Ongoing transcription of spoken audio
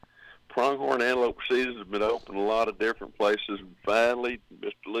pronghorn antelope season has been open a lot of different places. And finally,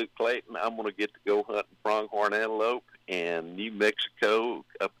 Mr. Luke Clayton, I'm going to get to go hunting pronghorn antelope in New Mexico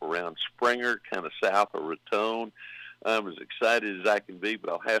up around Springer, kind of south of Raton. I'm as excited as I can be, but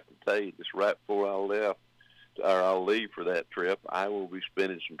I'll have to tell you, just right before I'll leave for that trip, I will be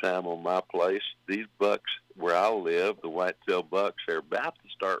spending some time on my place. These bucks where I live, the whitetail bucks, they're about to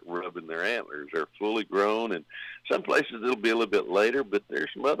start rubbing their antlers. They're fully grown, and some places it'll be a little bit later, but there's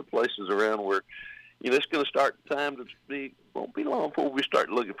some other places around where, it's going to start time to be, won't be long before we start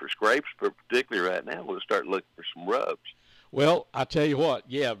looking for scrapes, but particularly right now, we'll start looking for some rubs. Well, I tell you what,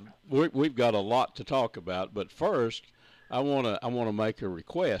 yeah, we've got a lot to talk about, but first, I want to make a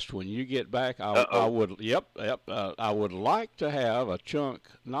request. When you get back, I would like to have a chunk,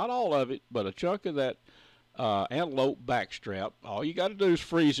 not all of it, but a chunk of that antelope backstrap. All you got to do is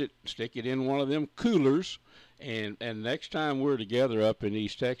freeze it, stick it in one of them coolers, and next time we're together up in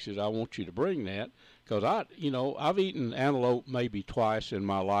East Texas, I want you to bring that, because I've eaten antelope maybe twice in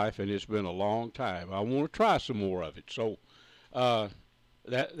my life, and it's been a long time. I want to try some more of it. So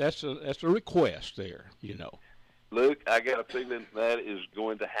that's a request there, Luke, I got a feeling that is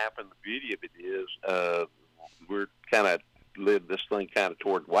going to happen. The beauty of it is we're kind of led this thing kind of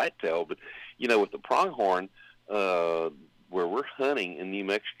toward whitetail, but, with the pronghorn, where we're hunting in New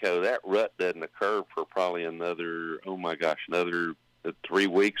Mexico, that rut doesn't occur for probably another 3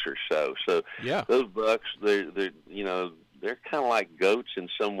 weeks or so. So yeah, those bucks, they're kind of like goats in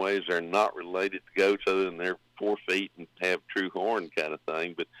some ways. They're not related to goats other than they're 4 feet and have true horn kind of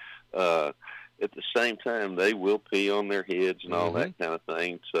thing, but at the same time, they will pee on their heads and all that kind of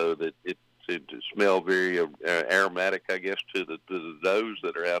thing, so that it smell very aromatic, I guess, to the does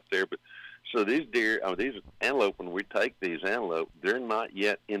that are out there. But so these these antelope, when we take these antelope, they're not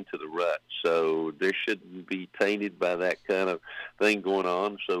yet into the rut, so they shouldn't be tainted by that kind of thing going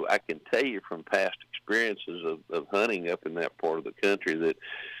on. So I can tell you from past experiences of hunting up in that part of the country that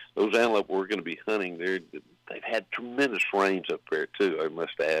those antelope we're going to be hunting, they've had tremendous rains up there too, I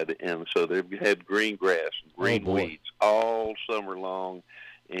must add, and so they've had green grass and green weeds all summer long.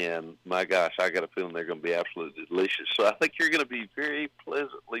 And my gosh, I got a feeling they're going to be absolutely delicious. So I think you're going to be very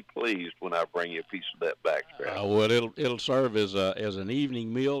pleasantly pleased when I bring you a piece of that backstrap. Well, it'll serve as an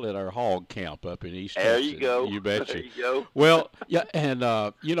evening meal at our hog camp up in East Texas. There you go. You betcha. There you go. Well, yeah, and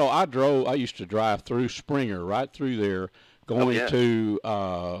I used to drive through Springer, right through there, going to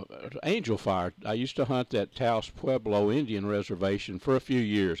Angel Fire. I used to hunt that Taos Pueblo Indian Reservation for a few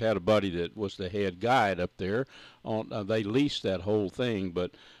years. Had a buddy that was the head guide up there. They leased that whole thing,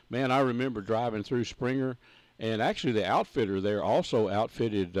 but man, I remember driving through Springer, and actually the outfitter there also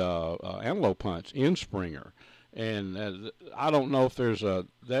outfitted antelope hunts in Springer. And I don't know if that's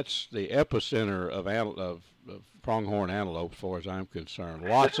the epicenter of pronghorn antelope, as far as I'm concerned.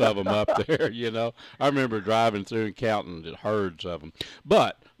 Lots of them up there, I remember driving through and counting the herds of them.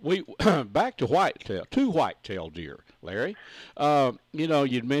 But we back to whitetail deer, Larry.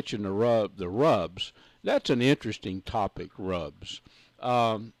 You'd mentioned the rubs. That's an interesting topic, rubs.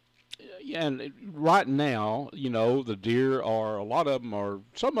 And right now, the deer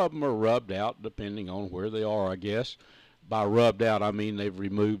some of them are rubbed out, depending on where they are, I guess. By rubbed out, I mean they've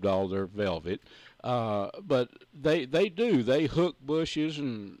removed all their velvet. But they hook bushes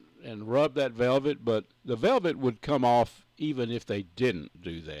and rub that velvet, but the velvet would come off even if they didn't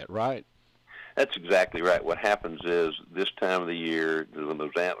do that, right? That's exactly right. What happens is this time of the year, when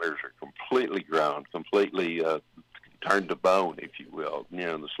those antlers are completely grown, completely turned to bone, if you will,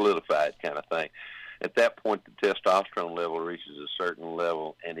 the solidified kind of thing. At that point, the testosterone level reaches a certain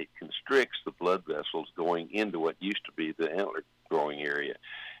level, and it constricts the blood vessels going into what used to be the antler growing area.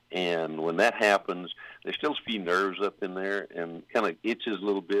 And when that happens, there's still a few nerves up in there and kind of itches a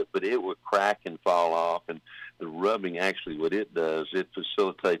little bit, but it will crack and fall off. And the rubbing, actually, what it does, it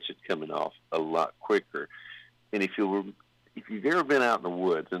facilitates it coming off a lot quicker. And if you've ever been out in the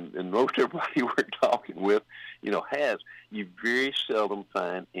woods, and most everybody we're talking with, you very seldom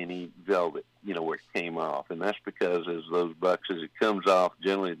find any velvet, where it came off. And that's because as it comes off,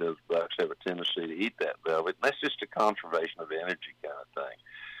 generally those bucks have a tendency to eat that velvet. And that's just a conservation of energy kind of thing.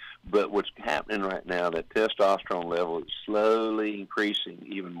 But what's happening right now, that testosterone level is slowly increasing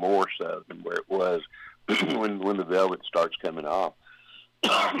even more so than where it was when the velvet starts coming off.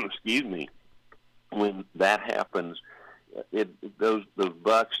 Excuse me. When that happens, those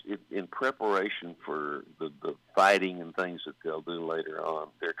bucks, in preparation for the fighting and things that they'll do later on,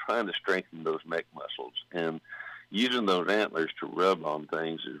 they're trying to strengthen those neck muscles. And using those antlers to rub on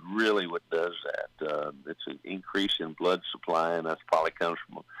things is really what does that. It's an increase in blood supply, and that probably comes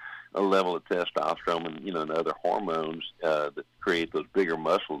from a level of testosterone and, and other hormones that create those bigger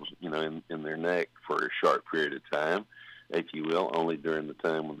muscles, in their neck for a short period of time, if you will, only during the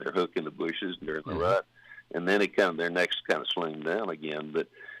time when they're hooking the bushes during the rut. And then their necks kind of sling down again. But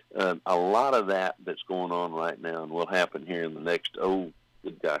a lot of that's going on right now and will happen here in the next, probably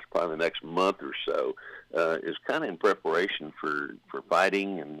the next month or so, is kind of in preparation for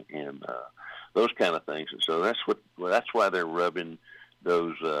fighting and those kind of things. And so that's why they're rubbing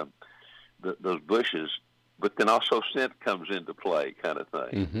those bushes. But then also scent comes into play, kind of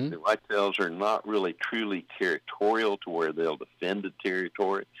thing. Mm-hmm. The whitetails are not really truly territorial to where they'll defend the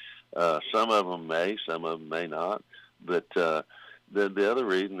territory. Some of them may, some of them may not. But the other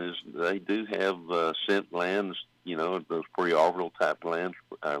reason is they do have scent glands, those preorbital type glands,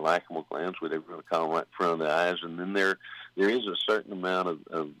 lacrimal glands, whatever you want to call them, right in front of the eyes. And then there is a certain amount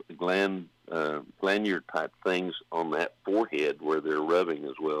of glandular type things on that forehead where they're rubbing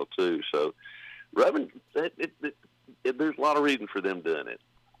as well too. So rubbing, there's a lot of reason for them doing it.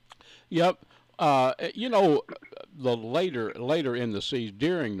 Yep. The later in the season,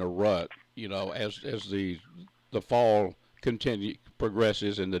 during the rut, as the fall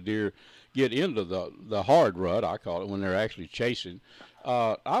progresses and the deer get into the hard rut, I call it, when they're actually chasing.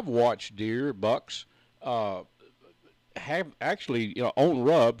 I've watched bucks, have actually, on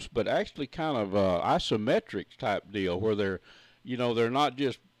rubs, but actually kind of isometric type deal where they're not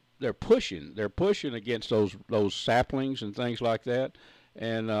just, they're pushing against those saplings and things like that.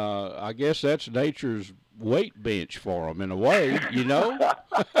 And I guess that's nature's weight bench for them in a way,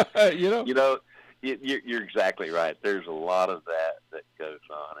 You're exactly right. There's a lot of that goes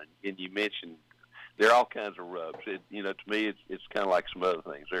on, and you mentioned there are all kinds of rubs. To me, it's kind of like some other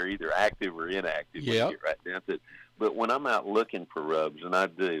things. They're either active or inactive. Yeah. When you get right down to it. But when I'm out looking for rubs, and I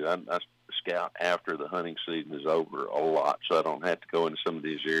do, I scout after the hunting season is over a lot, so I don't have to go into some of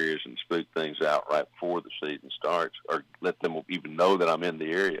these areas and spook things out right before the season starts, or let them even know that I'm in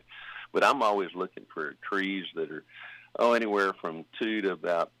the area. But I'm always looking for trees that are anywhere from 2 to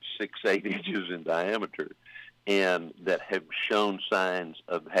about 6-8 inches in diameter, and that have shown signs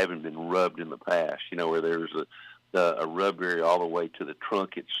of having been rubbed in the past, where there's a rub area all the way to the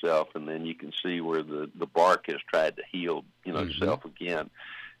trunk itself, and then you can see where the bark has tried to heal, itself again,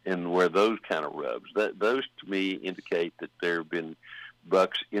 and where those kind of rubs, those to me indicate that there have been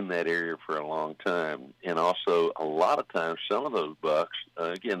bucks in that area for a long time. And also, a lot of times, some of those bucks,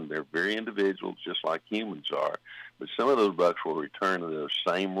 again, they're very individual, just like humans are, but some of those bucks will return to those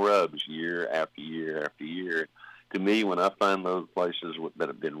same rubs year after year after year. To me, when I find those places that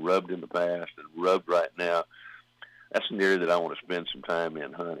have been rubbed in the past and rubbed right now, that's an area that I want to spend some time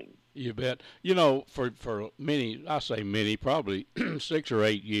in hunting. You bet. For many, I say many, probably 6 or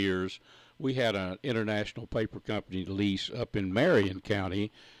 8 years, we had an international paper company lease up in Marion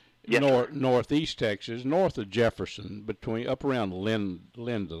County, yes, northeast Texas, north of Jefferson, up around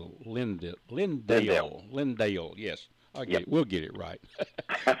Lindale. Yes, we'll get it right.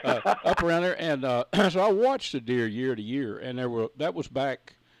 Up around there, and so I watched the deer year to year, and that was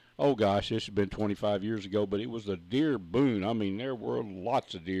back. Oh gosh, this has been 25 years ago, but it was a deer boon. I mean, there were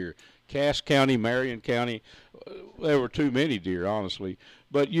lots of deer. Cass County, Marion County, there were too many deer, honestly.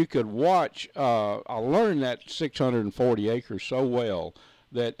 But you could watch. I learned that 640 acres so well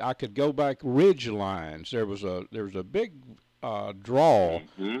that I could go back ridge lines. There was a big draw,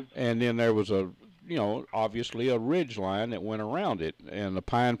 and then there was obviously a ridge line that went around it, and a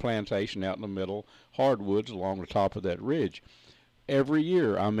pine plantation out in the middle, hardwoods along the top of that ridge. Every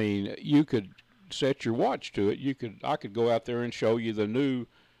year, I mean, you could set your watch to it. I could go out there and show you the new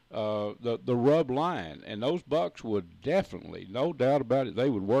the rub line, and those bucks would definitely, no doubt about it, they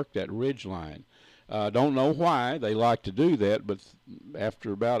would work that ridge line. Don't know why they like to do that, but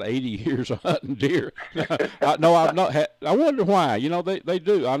after about 80 years of hunting deer, I wonder why. They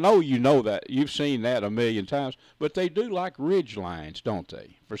do. I know that. You've seen that a million times, but they do like ridge lines, don't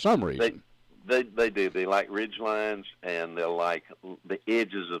they? For some reason. They do. They like ridge lines, and they'll like the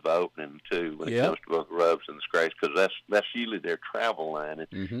edges of opening too when it comes to both rubs and the scrapes, because that's usually their travel line.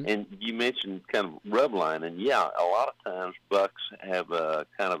 And you mentioned kind of rub line, and a lot of times bucks have a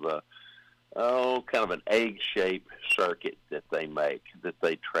kind of an egg-shaped circuit that they make, that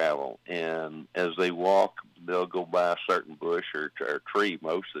they travel, and as they walk, they'll go by a certain bush or tree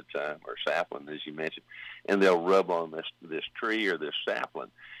most of the time, or sapling, as you mentioned, and they'll rub on this tree or this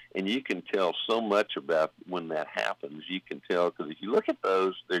sapling. And you can tell so much about when that happens. You can tell, because if you look at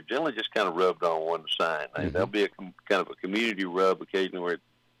those, they're generally just kind of rubbed on one side. There'll be kind of a community rub occasionally where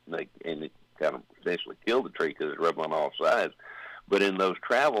it kind of essentially kill the tree because it's rubbed on all sides. But in those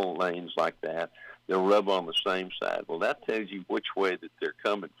travel lanes like that, they'll rub on the same side. Well, that tells you which way that they're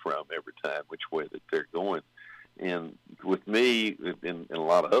coming from every time, which way that they're going. And with me and a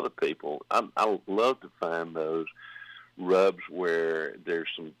lot of other people, I love to find those rubs where there's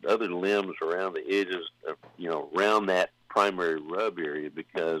some other limbs around the edges of, around that primary rub area,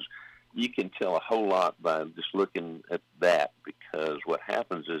 because you can tell a whole lot by just looking at that, because what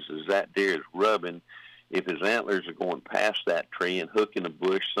happens is that deer is rubbing. If his antlers are going past that tree and hooking a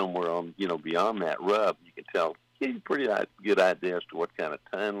bush somewhere on, beyond that rub, you can tell, get a pretty good idea as to what kind of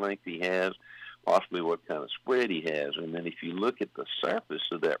tine length he has, possibly what kind of spread he has. And then if you look at the surface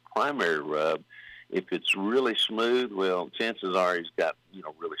of that primary rub, if it's really smooth, well, chances are he's got,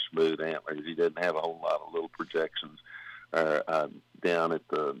 really smooth antlers. He doesn't have a whole lot of little projections down at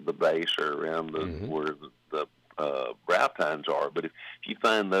the base or around where the brow tines are. But if you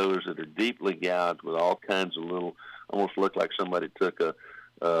find those that are deeply gouged with all kinds of little, almost look like somebody took a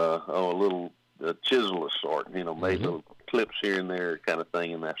little chisel of sort, made little clips here and there kind of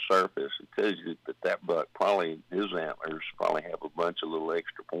thing in that surface, it tells you that buck probably, his antlers probably have a bunch of little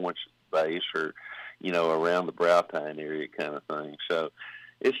extra points at the base or, around the brow tine area kind of thing. So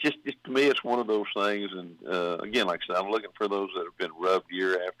it's just to me, it's one of those things. And again, like I said, I'm looking for those that have been rubbed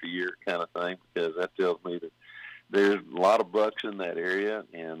year after year kind of thing, because that tells me that there's a lot of bucks in that area,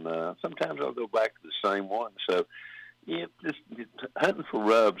 and sometimes I'll go back to the same one. So just hunting for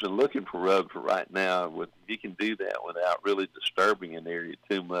rubs and looking for rubs for right now, if you can do that without really disturbing an area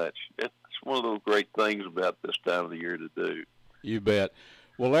too much, it's one of those great things about this time of the year to do. You bet.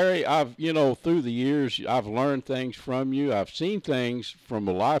 Well, Larry, I've, through the years, I've learned things from you. I've seen things from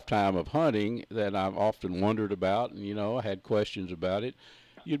a lifetime of hunting that I've often wondered about, and, I had questions about it.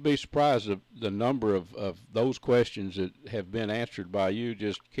 You'd be surprised at the number of those questions that have been answered by you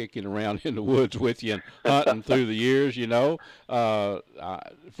just kicking around in the woods with you and hunting through the years,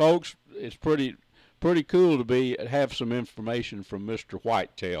 folks, it's pretty cool to have some information from Mr.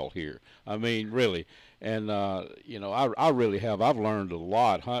 Whitetail here. I mean, really. And, I really have. I've learned a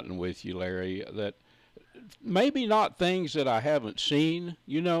lot hunting with you, Larry, that maybe not things that I haven't seen,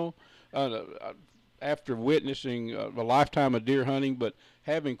 after witnessing a lifetime of deer hunting, but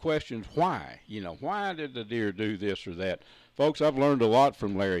having questions, why? Why did the deer do this or that? Folks, I've learned a lot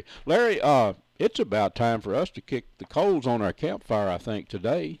from Larry. Larry, it's about time for us to kick the coals on our campfire, I think,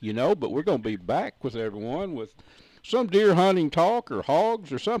 today, but we're going to be back with everyone with some deer hunting talk or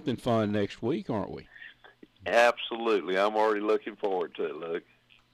hogs or something fun next week, aren't we? Absolutely. I'm already looking forward to it, Luke.